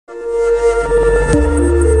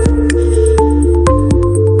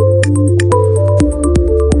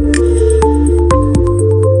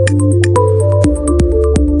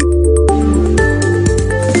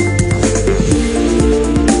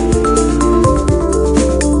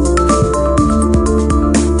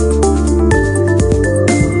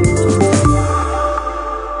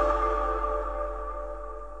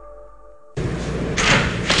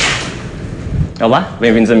Olá,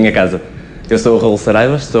 bem-vindos à minha casa. Eu sou o Raúl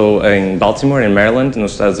Saraiva, estou em Baltimore, em Maryland,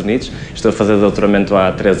 nos Estados Unidos. Estou a fazer doutoramento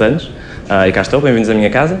há 3 anos e cá estou, bem-vindos à minha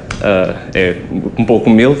casa. É um pouco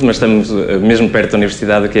humilde, mas estamos mesmo perto da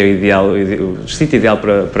universidade, que é o sítio ideal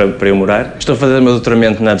para eu morar. Estou a fazer o meu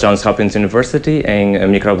doutoramento na Johns Hopkins University, em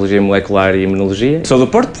Microbiologia Molecular e Imunologia. Sou do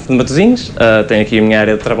Porto, de Matosinhos, tenho aqui a minha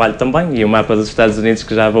área de trabalho também e o mapa dos Estados Unidos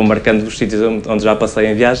que já vou marcando os sítios onde já passei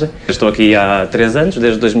em viagem. Estou aqui há 3 anos,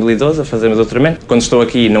 desde 2012, a fazer o meu doutoramento. Quando estou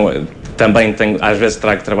aqui, também às vezes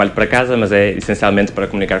trago trabalho para casa, mas é essencialmente para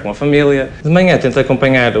comunicar com a família. De manhã tento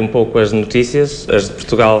acompanhar um pouco as notícias, as de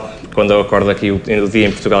Portugal. Quando eu acordo aqui, o dia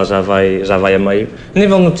em Portugal já vai a meio. A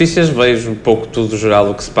nível de notícias, vejo um pouco tudo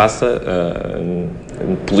geral o que se passa,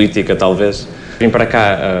 política talvez. Vim para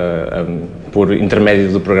cá por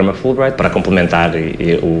intermédio do programa Fulbright, para complementar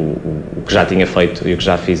o que já tinha feito e o que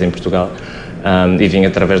já fiz em Portugal. E vim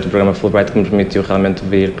através do programa Fulbright que me permitiu realmente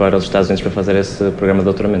vir para os Estados Unidos para fazer esse programa de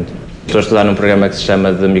doutoramento. Estou a estudar num programa que se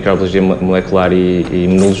chama de Microbiologia Molecular e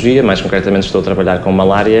Imunologia, mais concretamente estou a trabalhar com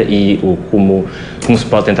malária e como se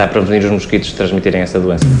pode tentar prevenir os mosquitos de transmitirem essa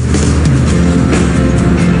doença.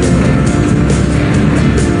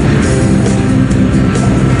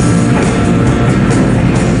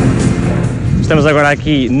 Estamos agora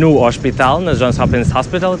aqui no hospital, na Johns Hopkins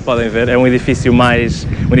Hospital, que podem ver, é um edifício mais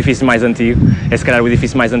antigo, é se calhar o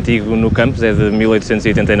edifício mais antigo no campus, é de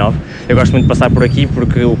 1889. Eu gosto muito de passar por aqui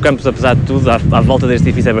porque o campus, apesar de tudo, à volta deste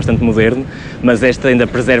edifício é bastante moderno, mas este ainda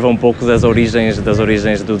preserva um pouco das origens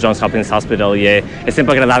do Johns Hopkins Hospital e é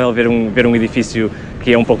sempre agradável ver um edifício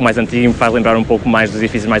que é um pouco mais antigo e me faz lembrar um pouco mais dos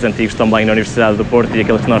edifícios mais antigos também na Universidade do Porto e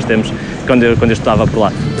aqueles que nós temos quando eu estudava por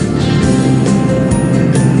lá.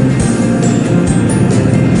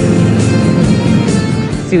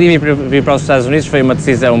 Decidi vir para os Estados Unidos, foi uma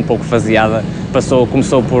decisão um pouco faseada.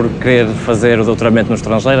 Começou por querer fazer o doutoramento no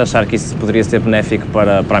estrangeiro, achar que isso poderia ser benéfico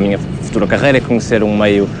para a minha futura carreira e conhecer um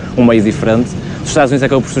meio diferente. Os Estados Unidos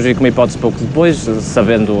acabou por surgir como hipótese pouco depois,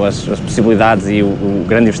 sabendo as possibilidades e o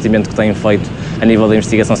grande investimento que têm feito a nível da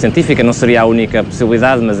investigação científica. Não seria a única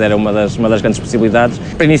possibilidade, mas era uma das grandes possibilidades.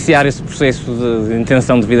 Para iniciar esse processo de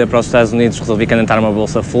intenção de vida para os Estados Unidos, resolvi candidatar uma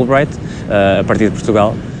bolsa Fulbright, a partir de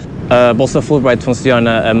Portugal. A bolsa Fulbright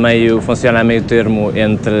funciona a meio termo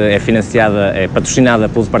entre, é patrocinada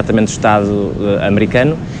pelo Departamento de Estado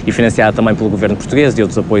americano e financiada também pelo governo português e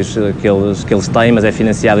outros apoios que eles têm, mas é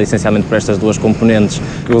financiada essencialmente por estas duas componentes,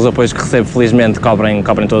 que os apoios que recebo felizmente cobrem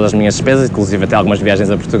todas as minhas despesas, inclusive até algumas viagens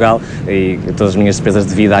a Portugal e todas as minhas despesas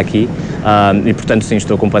de vida aqui, e portanto sim,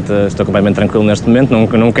 estou completamente tranquilo neste momento.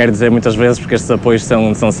 Não quero dizer muitas vezes porque estes apoios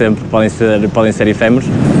são sempre, podem ser efêmeros.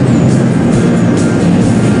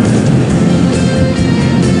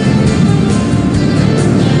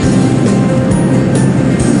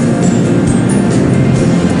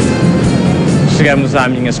 Chegamos à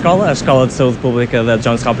minha escola, a Escola de Saúde Pública da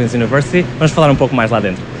Johns Hopkins University. Vamos falar um pouco mais lá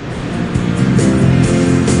dentro.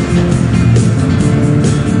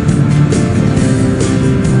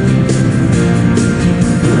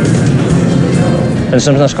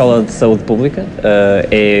 Estamos na Escola de Saúde Pública,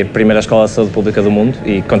 é a primeira escola de saúde pública do mundo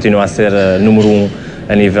e continua a ser a número 1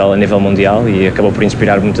 a nível mundial e acabou por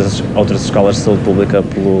inspirar muitas outras escolas de saúde pública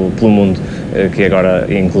pelo mundo, que agora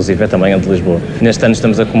inclusive é também a de Lisboa. Neste ano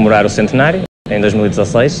estamos a comemorar o centenário. Em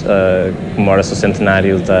 2016, comemora-se o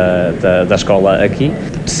centenário da escola aqui.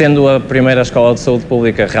 Sendo a primeira escola de saúde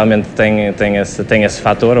pública, realmente tem esse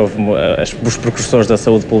fator. Os precursores da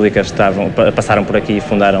saúde pública passaram por aqui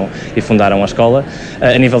e fundaram a escola.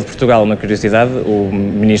 A nível de Portugal, uma curiosidade, o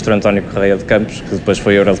ministro António Correia de Campos, que depois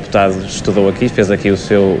foi eurodeputado, estudou aqui, fez aqui o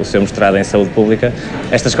seu mestrado em saúde pública.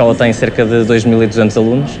 Esta escola tem cerca de 2.200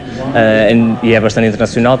 alunos e é bastante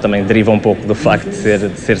internacional, também deriva um pouco do facto de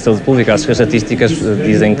ser saúde pública. Acho que as estatísticas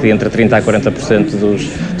dizem que entre 30% a 40%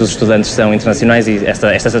 dos estudantes são internacionais e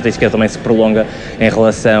esta estatística também se prolonga em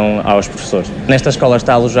relação aos professores. Nesta escola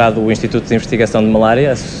está alojado o Instituto de Investigação de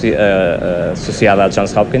Malária, associado à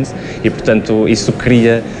Johns Hopkins, e portanto isso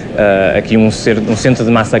cria aqui um centro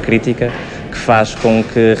de massa crítica que faz com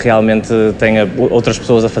que realmente tenha outras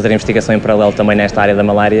pessoas a fazer investigação em paralelo também nesta área da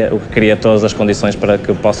malária, o que cria todas as condições para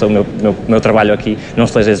que possa o meu trabalho aqui não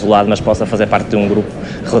esteja isolado, mas possa fazer parte de um grupo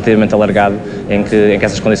relativamente alargado em que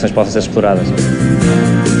essas condições possam ser exploradas.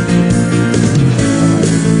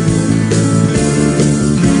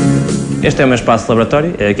 Este é o meu espaço de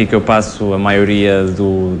laboratório, é aqui que eu passo a maioria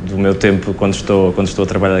do meu tempo quando estou a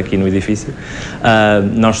trabalhar aqui no edifício.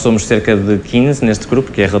 Nós somos cerca de 15 neste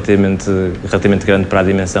grupo, que é relativamente grande para a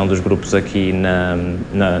dimensão dos grupos aqui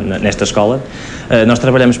nesta escola. Nós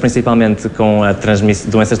trabalhamos principalmente com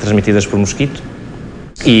doenças transmitidas por mosquito.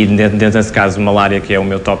 E dentro desse caso, malária, que é o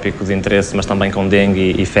meu tópico de interesse, mas também com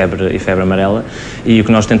dengue e febre amarela. E o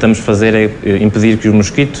que nós tentamos fazer é impedir que o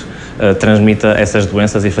mosquito transmita essas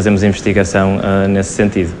doenças e fazemos investigação nesse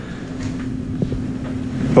sentido.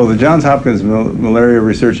 Well, the Johns Hopkins Malaria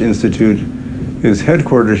Research Institute is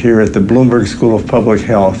headquartered here at the Bloomberg School of Public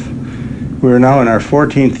Health. We are now in our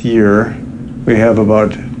 14th year. We have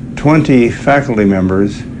about 20 faculty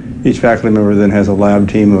members. Each faculty member then has a lab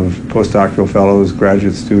team of postdoctoral fellows,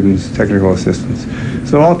 graduate students, technical assistants.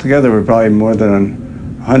 So altogether, we're probably more than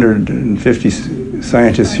 150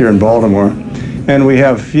 scientists here in Baltimore. And we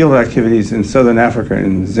have field activities in Southern Africa,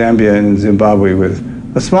 in Zambia and in Zimbabwe with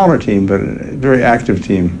a smaller team, but a very active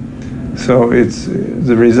team. So it's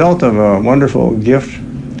the result of a wonderful gift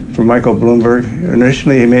from Michael Bloomberg.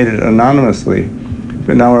 Initially, he made it anonymously,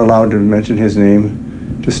 but now we're allowed to mention his name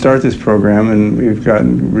to start this program, and we've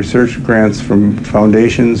gotten research grants from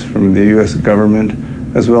foundations, from the U.S. government,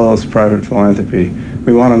 as well as private philanthropy.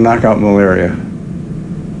 We want to knock out malaria.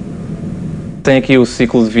 Tem aqui o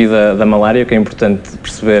ciclo de vida da malária. O que é importante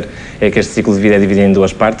perceber é que este ciclo de vida é dividido em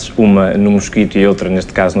duas partes, uma no mosquito e outra,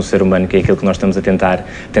 neste caso, no ser humano, que é aquilo que nós estamos a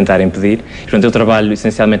tentar impedir. E, portanto, eu trabalho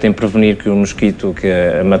essencialmente em prevenir que o mosquito, que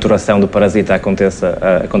a maturação do parasita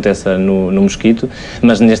aconteça no mosquito,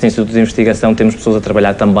 mas neste Instituto de Investigação temos pessoas a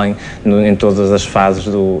trabalhar também em todas as fases,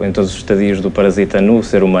 em todos os estadios do parasita no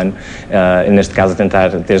ser humano, neste caso a tentar,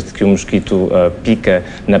 desde que o mosquito pica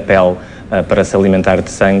na pele, para se alimentar de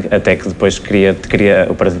sangue, até que depois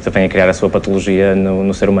o parasita vem a criar a sua patologia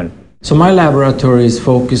no ser humano. So my laboratory is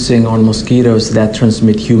focusing on mosquitoes that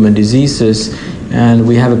transmit human diseases, and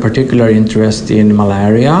we have a particular interest in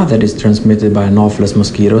malaria that is transmitted by Anopheles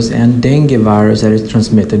mosquitoes and dengue virus that is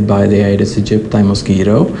transmitted by the Aedes aegypti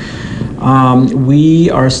mosquito. We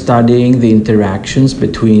are studying the interactions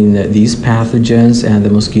between these pathogens and the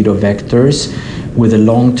mosquito vectors, with a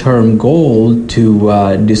long-term goal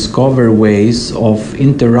to discover ways of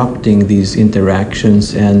interrupting these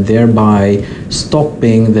interactions and thereby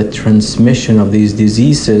stopping the transmission of these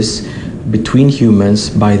diseases between humans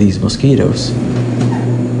by these mosquitoes.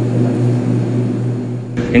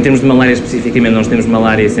 Em termos de malária especificamente, nós temos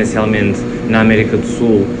malária essencialmente na América do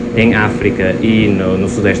Sul, em África e no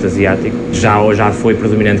Sudeste Asiático. Já foi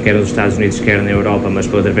predominante quer nos Estados Unidos, quer na Europa, mas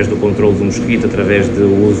através do controle do mosquito, através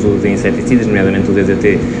do uso de inseticidas, nomeadamente o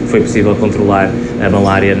DDT, foi possível controlar a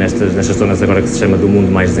malária nestas zonas agora que se chama do mundo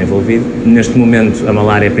mais desenvolvido. Neste momento, a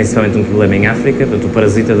malária é principalmente um problema em África, portanto, o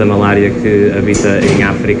parasita da malária que habita em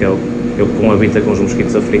África, habita com os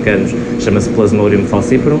mosquitos africanos, chama-se Plasmodium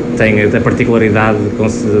falciparum. Tem a particularidade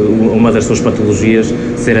de uma das suas patologias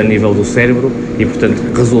ser a nível do cérebro e, portanto,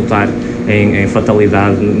 resultar em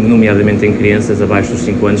fatalidade, nomeadamente em crianças abaixo dos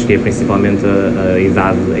 5 anos, que é principalmente a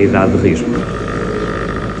idade de risco.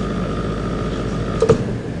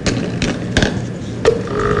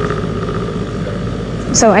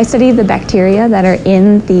 So I study the bacteria that are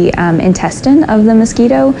in the intestine of the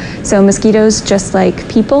mosquito. So mosquitoes, just like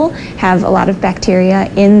people, have a lot of bacteria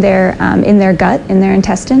in their gut, in their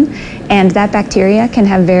intestine, and that bacteria can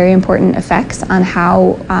have very important effects on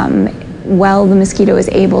how well the mosquito is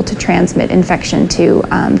able to transmit infection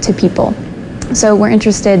to people. So we're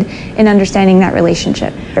interested in understanding that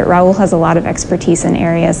relationship. Raúl has a lot of expertise in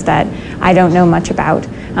areas that I don't know much about,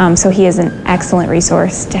 so he is an excellent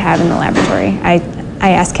resource to have in the laboratory.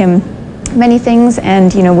 I ask him many things,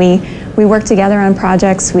 and we work together on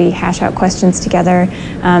projects. We hash out questions together.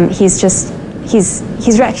 He's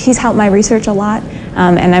helped my research a lot,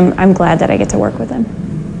 and I'm glad that I get to work with him.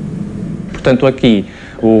 Portanto, aqui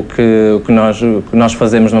o que nós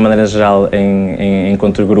fazemos de uma maneira geral em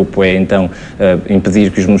contra-grupo é então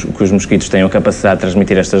impedir que os mosquitos tenham capacidade de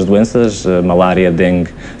transmitir estas doenças, malária,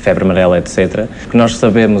 dengue, febre amarela, etc. O que nós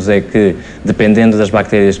sabemos é que, dependendo das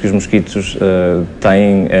bactérias que os mosquitos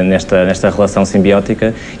têm nesta relação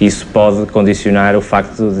simbiótica, isso pode condicionar o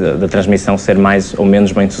facto da transmissão ser mais ou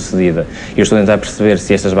menos bem sucedida. Eu estou a tentar perceber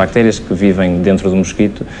se estas bactérias que vivem dentro do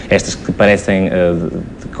mosquito, estas que parecem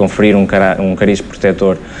conferir um cariz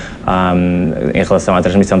protetor em relação à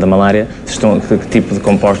transmissão da malária, que tipo de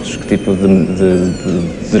compostos, que tipo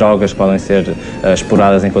de drogas podem ser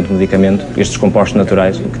exploradas enquanto medicamento, estes compostos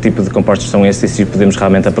naturais, que tipo de compostos são esses e se podemos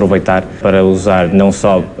realmente aproveitar para usar não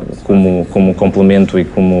só como complemento e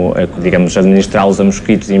como, digamos, administrá-los a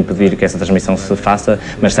mosquitos e impedir que essa transmissão se faça,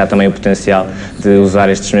 mas se há também o potencial de usar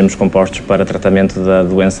estes mesmos compostos para tratamento da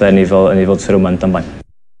doença a nível do ser humano também.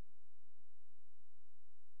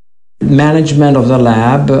 Management of the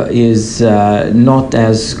lab is not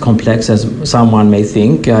as complex as someone may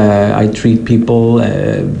think. I treat people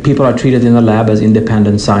are treated in the lab as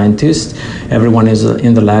independent scientists. Everyone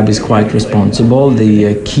in the lab is quite responsible.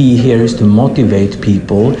 The key here is to motivate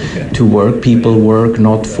people to work. People work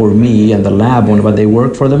not for me and the lab, but they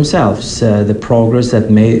work for themselves. The progress that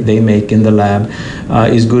they make in the lab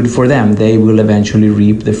is good for them. They will eventually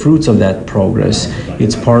reap the fruits of that progress.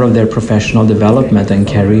 It's part of their professional development and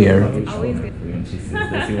career.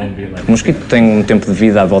 O mosquito tem um tempo de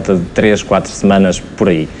vida à volta de 3, 4 semanas por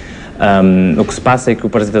aí. O que se passa é que o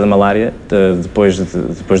parasita da malária, depois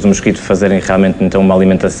do mosquito fazerem realmente então uma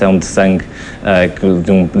alimentação de sangue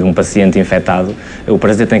de um paciente infectado, o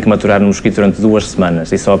parasita tem que maturar no mosquito durante 2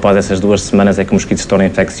 semanas e só após essas 2 semanas é que o mosquito se torna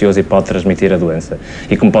infeccioso e pode transmitir a doença.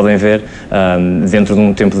 E como podem ver, dentro de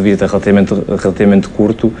um tempo de vida relativamente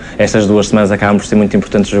curto, estas 2 semanas acabam por ser muito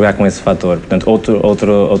importantes jogar com esse fator. Portanto,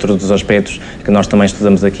 outro dos aspectos que nós também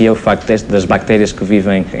estudamos aqui é o facto das bactérias que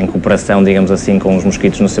vivem em cooperação, digamos assim, com os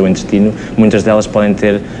mosquitos no seu intestino. Muitas delas podem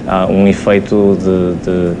ter um efeito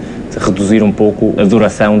de reduzir um pouco a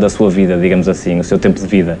duração da sua vida, digamos assim, o seu tempo de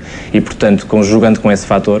vida. E, portanto, conjugando com esse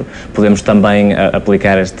fator, podemos também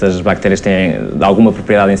aplicar estas bactérias que têm alguma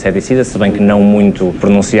propriedade inseticida, se bem que não muito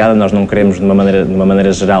pronunciada. Nós não queremos, de uma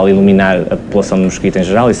maneira geral, eliminar a população de mosquito em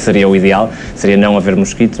geral. Isso seria o ideal, seria não haver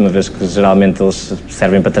mosquitos, uma vez que geralmente eles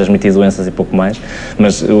servem para transmitir doenças e pouco mais,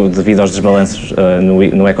 mas devido aos desbalanços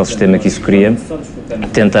no ecossistema que isso cria,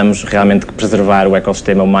 tentamos realmente preservar o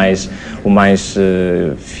ecossistema o mais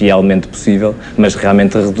fielmente possível, mas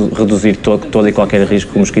realmente reduzir todo e qualquer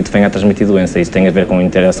risco que o mosquito venha a transmitir doença. Isso tem a ver com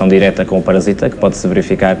interação direta com o parasita, que pode-se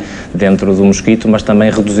verificar dentro do mosquito, mas também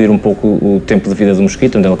reduzir um pouco o tempo de vida do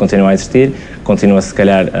mosquito, onde ele continua a existir, continua se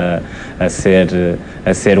calhar a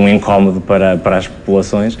ser um incómodo para as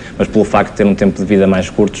populações, mas pelo facto de ter um tempo de vida mais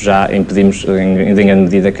curto já impedimos em grande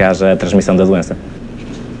medida que haja a transmissão da doença.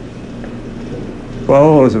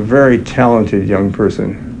 Raúl is a very talented young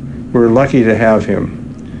person. We're lucky to have him.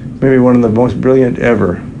 Maybe one of the most brilliant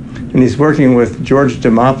ever. And he's working with George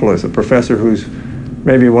Demopoulos, a professor who's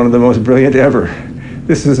maybe one of the most brilliant ever.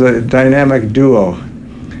 This is a dynamic duo.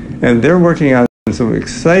 And they're working on some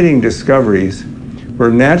exciting discoveries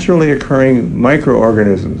where naturally occurring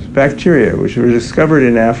microorganisms, bacteria, which were discovered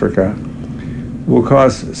in Africa, will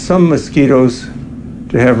cause some mosquitoes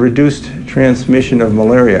to have reduced transmission of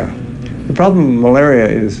malaria. The problem with malaria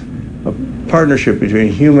is a partnership between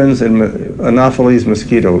humans and Anopheles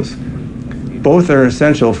mosquitoes. Both are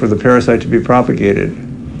essential for the parasite to be propagated.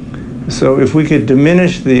 So if we could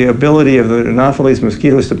diminish the ability of the Anopheles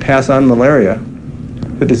mosquitoes to pass on malaria,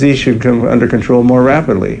 the disease should come under control more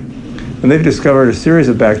rapidly. And they've discovered a series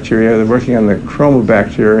of bacteria. They're working on the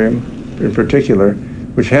Chromobacterium in particular,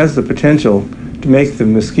 which has the potential to make the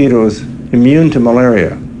mosquitoes immune to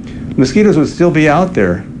malaria. Mosquitoes would still be out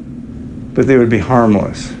there, but they would be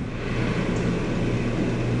harmless.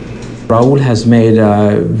 Raúl has made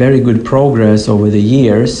very good progress over the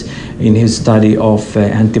years in his study of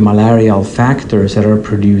antimalarial factors that are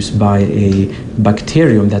produced by a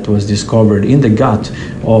bacterium that was discovered in the gut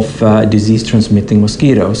of disease-transmitting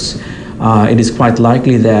mosquitoes. It is quite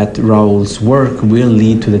likely that Raúl's work will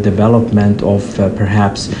lead to the development of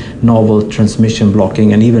perhaps novel transmission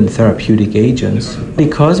blocking and even therapeutic agents.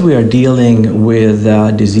 Because we are dealing with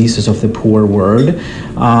diseases of the poor world,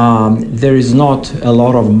 there is not a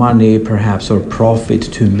lot of money perhaps or profit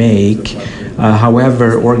to make.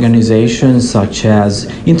 However, organizations such as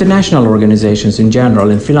international organizations in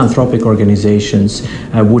general and philanthropic organizations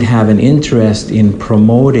would have an interest in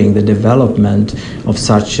promoting the development of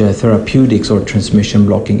such therapeutics or transmission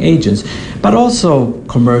blocking agents. But also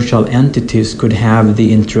commercial entities could have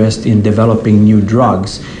the interest in developing new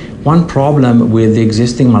drugs. One problem with the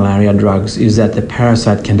existing malaria drugs is that the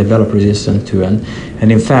parasite can develop resistance to them.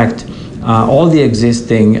 And in fact, all the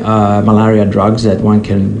existing malaria drugs that one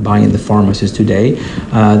can buy in the pharmacies today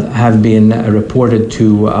have been reported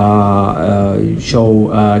to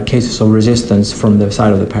show cases of resistance from the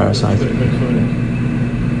side of the parasite.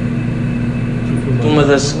 Uma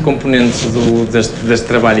das componentes deste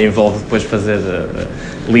trabalho envolve depois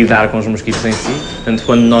lidar com os mosquitos em si. Portanto,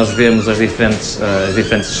 quando nós vemos os diferentes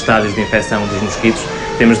estádios de infecção dos mosquitos,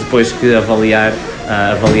 temos depois que avaliar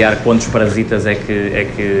quantos parasitas é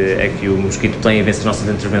que o mosquito tem e ver se as nossas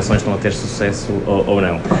intervenções estão a ter sucesso ou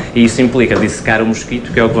não. E isso implica dissecar o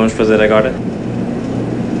mosquito, que é o que vamos fazer agora.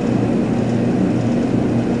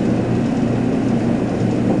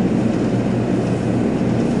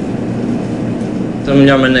 A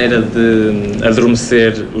melhor maneira de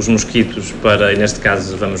adormecer os mosquitos para, e neste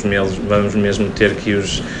caso vamos mesmo ter que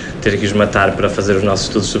os matar para fazer os nossos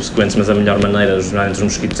estudos subsequentes, mas a melhor maneira, geralmente os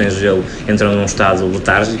mosquitos em gelo entram num estado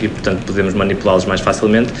letárgico e portanto podemos manipulá-los mais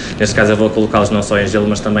facilmente. Neste caso eu vou colocá-los não só em gelo,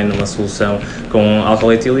 mas também numa solução com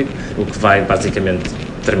álcool etílico, o que vai basicamente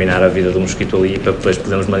terminar a vida do mosquito ali para depois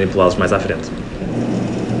podermos manipulá-los mais à frente.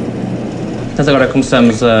 Portanto, agora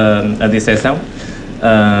começamos a disseção.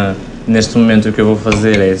 Neste momento o que eu vou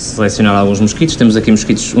fazer é selecionar alguns mosquitos. Temos aqui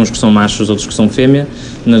mosquitos, uns que são machos, outros que são fêmea.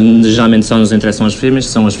 Geralmente só nos interessam as fêmeas,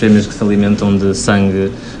 que são as fêmeas que se alimentam de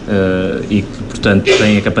sangue e que, portanto,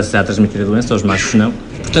 têm a capacidade de transmitir a doença, os machos não.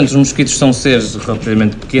 Portanto, os mosquitos são seres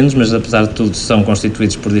relativamente pequenos, mas apesar de tudo são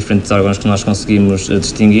constituídos por diferentes órgãos que nós conseguimos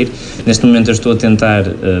distinguir. Neste momento eu estou a tentar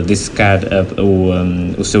dissecar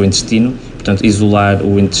o seu intestino, portanto, isolar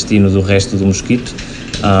o intestino do resto do mosquito.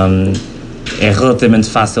 É relativamente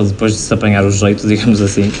fácil depois de se apanhar o jeito, digamos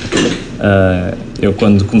assim. Eu,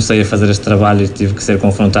 quando comecei a fazer este trabalho, tive que ser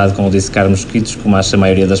confrontado com o dissecar mosquitos, como acho a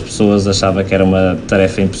maioria das pessoas achava que era uma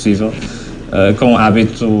tarefa impossível. Com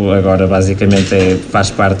hábito, agora basicamente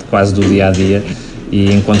faz parte quase do dia a dia,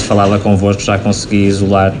 e enquanto falava convosco já consegui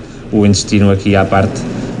isolar o intestino aqui à parte.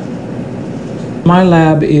 My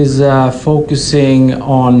lab is focusing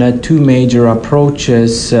on two major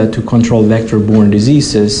approaches to control vector-borne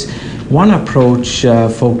diseases. One approach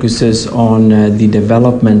focuses on the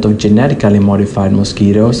development of genetically modified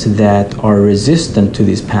mosquitoes that are resistant to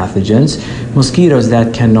these pathogens, mosquitoes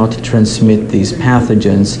that cannot transmit these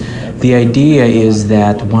pathogens. The idea is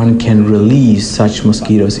that one can release such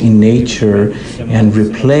mosquitoes in nature and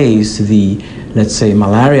replace the, let's say,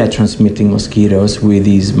 malaria-transmitting mosquitoes with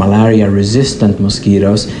these malaria-resistant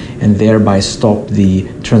mosquitoes and thereby stop the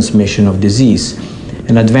transmission of disease.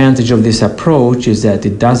 An advantage of this approach is that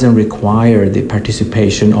it doesn't require the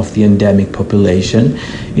participation of the endemic population.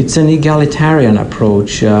 It's an egalitarian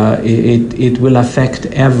approach. It will affect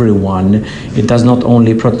everyone. It does not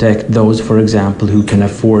only protect those, for example, who can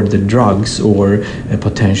afford the drugs or a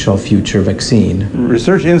potential future vaccine.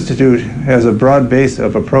 Research Institute has a broad base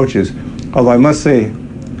of approaches, although I must say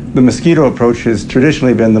the mosquito approach has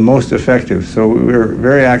traditionally been the most effective, so we're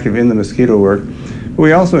very active in the mosquito work.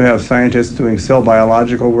 We also have scientists doing cell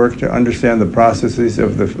biological work to understand the processes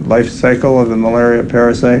of the life cycle of the malaria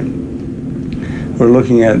parasite. We're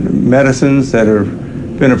looking at medicines that have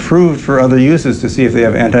been approved for other uses to see if they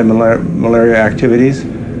have anti-malaria activities,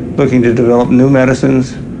 looking to develop new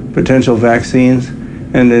medicines, potential vaccines.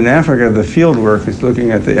 And in Africa, the field work is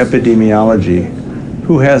looking at the epidemiology.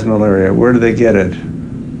 Who has malaria? Where do they get it?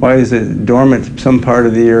 Why is it dormant some part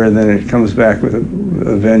of the year and then it comes back with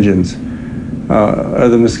a vengeance? Are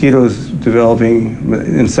the mosquitoes developing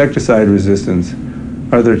insecticide resistance?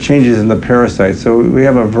 Are there changes in the parasites? So we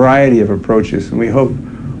have a variety of approaches, and we hope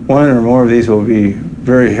one or more of these will be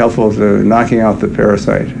very helpful to knocking out the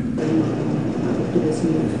parasite.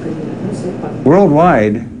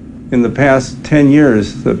 Worldwide, in the past 10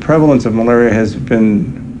 years, the prevalence of malaria has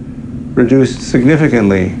been reduced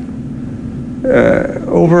significantly.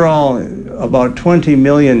 Overall, about 20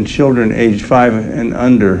 million children aged 5 and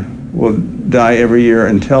under will die every year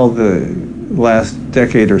until the last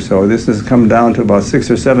decade or so. This has come down to about 6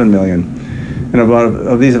 or 7 million. And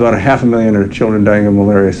of these, about 500,000 are children dying of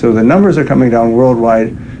malaria. So the numbers are coming down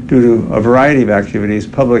worldwide due to a variety of activities,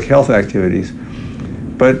 public health activities.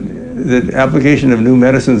 But the application of new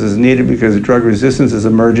medicines is needed because drug resistance is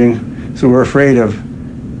emerging. So we're afraid of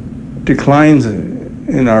declines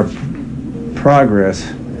in our progress.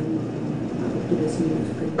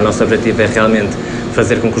 O nosso objetivo é realmente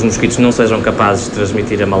fazer com que os mosquitos não sejam capazes de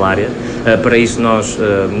transmitir a malária. Para isso nós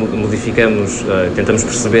modificamos, tentamos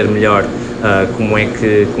perceber melhor como é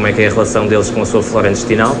que é a relação deles com a sua flora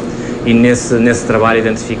intestinal e nesse trabalho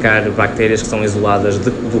identificar bactérias que são isoladas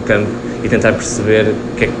do campo e tentar perceber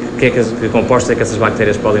que compostos é que essas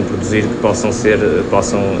bactérias podem produzir que possam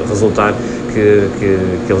resultar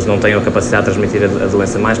que eles não tenham a capacidade de transmitir a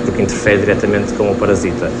doença mais porque interfere diretamente com o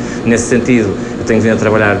parasita. Nesse sentido, eu tenho vindo a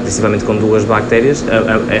trabalhar principalmente com duas bactérias,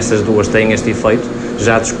 essas duas têm este efeito,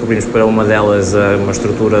 já descobrimos para uma delas uma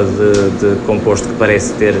estrutura de composto que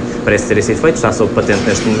parece ter esse efeito, está sob patente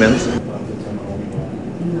neste momento.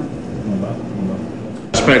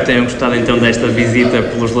 Espero que tenham gostado então desta visita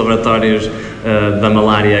pelos laboratórios da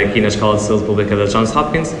malária aqui na Escola de Saúde Pública da Johns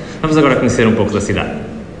Hopkins. Vamos agora conhecer um pouco da cidade.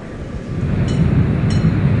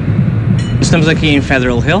 Estamos aqui em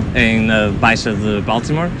Federal Hill, na baixa de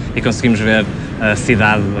Baltimore, e conseguimos ver a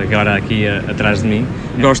cidade agora aqui atrás de mim.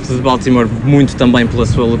 Gosto de Baltimore muito também pela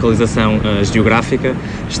sua localização geográfica.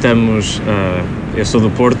 Estamos Eu sou do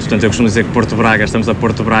Porto, portanto eu costumo dizer que Porto Braga, estamos a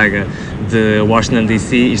Porto Braga de Washington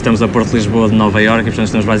DC e estamos a Porto Lisboa de Nova Iorque, e portanto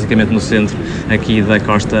estamos basicamente no centro aqui da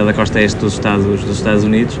costa este dos Estados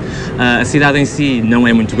Unidos. A cidade em si não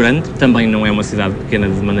é muito grande, também não é uma cidade pequena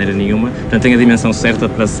de maneira nenhuma, portanto tem a dimensão certa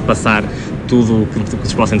para se passar tudo o que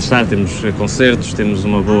se possa interessar. Temos concertos, temos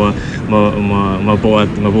uma boa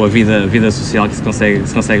vida social que se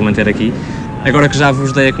consegue manter aqui. Agora que já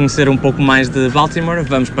vos dei a conhecer um pouco mais de Baltimore,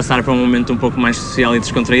 vamos passar para um momento um pouco mais social e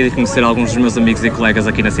descontraído e conhecer alguns dos meus amigos e colegas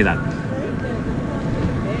aqui na cidade.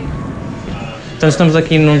 Então estamos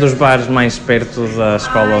aqui num dos bares mais perto da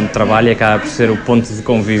escola onde trabalho e acaba por ser o ponto de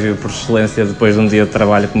convívio por excelência depois de um dia de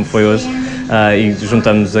trabalho como foi hoje. E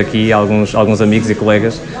juntamos aqui alguns amigos e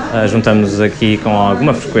colegas, juntamos aqui com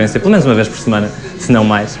alguma frequência, pelo menos uma vez por semana, se não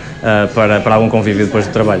mais, para algum convívio depois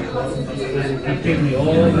do trabalho.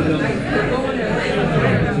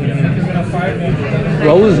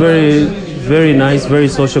 Raúl is very nice, very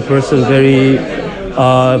social person, very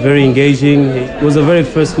engaging. It was a very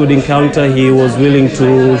first good encounter. He was willing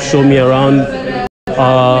to show me around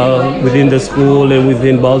within the school and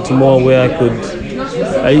within Baltimore, where I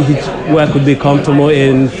could be comfortable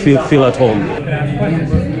and feel at home.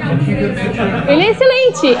 Ele é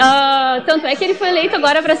excelente, tanto é que ele foi eleito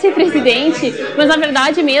agora para ser presidente, mas na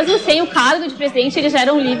verdade mesmo sem o cargo de presidente ele já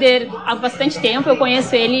era um líder há bastante tempo. Eu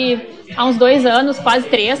conheço ele há uns 2 anos, quase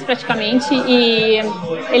 3 praticamente, e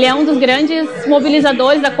ele é um dos grandes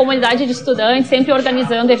mobilizadores da comunidade de estudantes, sempre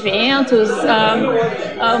organizando eventos,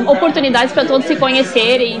 oportunidades para todos se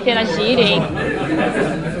conhecerem, interagirem.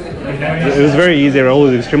 It was very easy. Raúl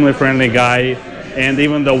is an extremely friendly guy, and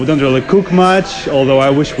even though we don't really cook much, although I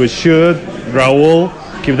wish we should, Raúl,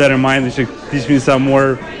 keep that in mind. You should teach me some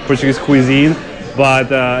more Portuguese cuisine.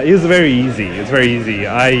 But it's very easy. It's very easy.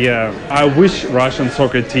 I wish Russian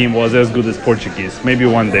soccer team was as good as Portuguese. Maybe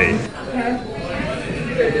one day.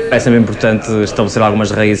 É sempre importante estabelecer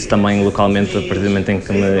algumas raízes também localmente, a partir do momento em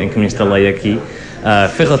que me instalei aqui.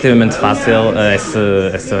 Foi relativamente fácil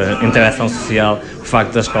essa interação social. O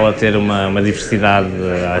facto da escola ter uma diversidade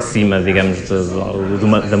acima, digamos,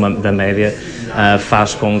 da média,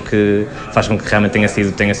 faz com que realmente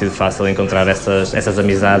tenha sido fácil encontrar essas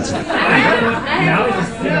amizades.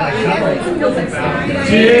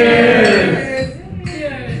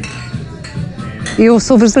 Eu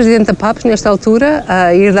sou vice-presidente da PAPS nesta altura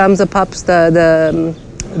e herdámos a PAPS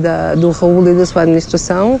do Raúl e da sua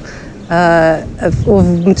administração. Houve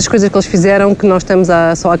muitas coisas que eles fizeram que nós estamos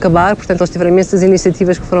só a acabar, portanto eles tiveram imensas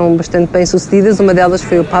iniciativas que foram bastante bem sucedidas. Uma delas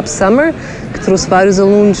foi o PAPS Summer, que trouxe vários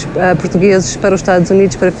alunos portugueses para os Estados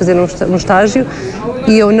Unidos para fazer um estágio,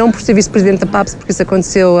 e eu não por ser vice-presidente da PAPS, porque isso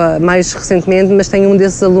aconteceu mais recentemente, mas tenho um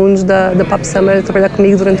desses alunos da PAPS Summer a trabalhar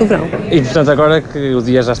comigo durante o verão. E portanto agora que o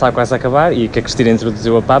dia já está quase a acabar e que a Cristina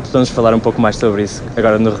introduziu a PAPS, vamos falar um pouco mais sobre isso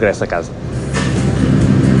agora no regresso a casa.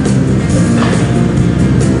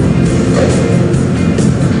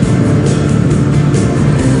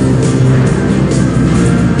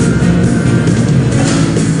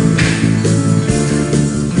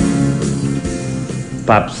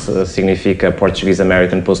 PAPS significa Portuguese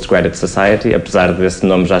American Postgraduate Society, apesar desse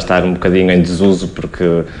nome já estar um bocadinho em desuso,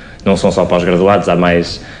 porque não são só pós-graduados, há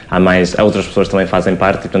outras pessoas que também fazem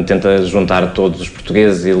parte, e portanto tenta juntar todos os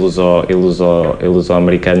portugueses e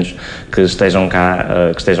luso-americanos que estejam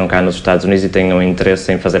cá nos Estados Unidos e tenham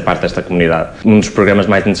interesse em fazer parte desta comunidade. Um dos programas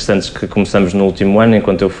mais interessantes que começamos no último ano,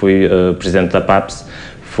 enquanto eu fui presidente da PAPS,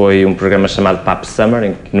 foi um programa chamado PAPS Summer,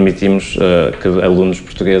 em que permitimos que alunos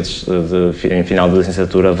portugueses em final de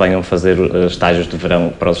licenciatura venham fazer estágios de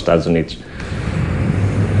verão para os Estados Unidos.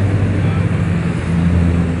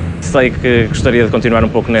 Sei que gostaria de continuar um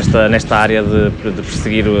pouco nesta área de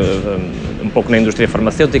perseguir um pouco na indústria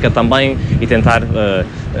farmacêutica também e tentar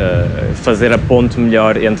fazer a ponte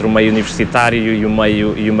melhor entre o meio universitário e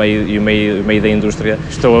o meio da indústria.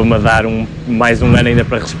 Estou-me a dar mais um ano ainda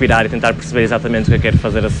para respirar e tentar perceber exatamente o que eu quero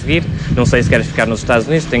fazer a seguir. Não sei se quero ficar nos Estados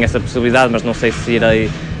Unidos, tenho essa possibilidade, mas não sei se irei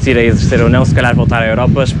exercer ou não. Se calhar voltar à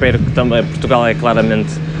Europa. Espero que também Portugal é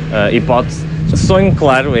claramente hipótese. Sonho,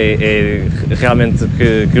 claro, é realmente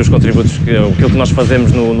que os contributos, aquilo que nós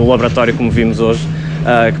fazemos no laboratório, como vimos hoje,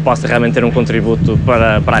 que possa realmente ter um contributo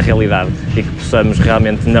para a realidade e que possamos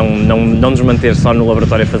realmente não nos manter só no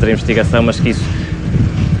laboratório a fazer investigação, mas que isso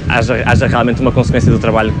haja realmente uma consequência do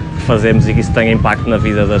trabalho que fazemos e que isso tenha impacto na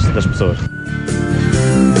vida das pessoas.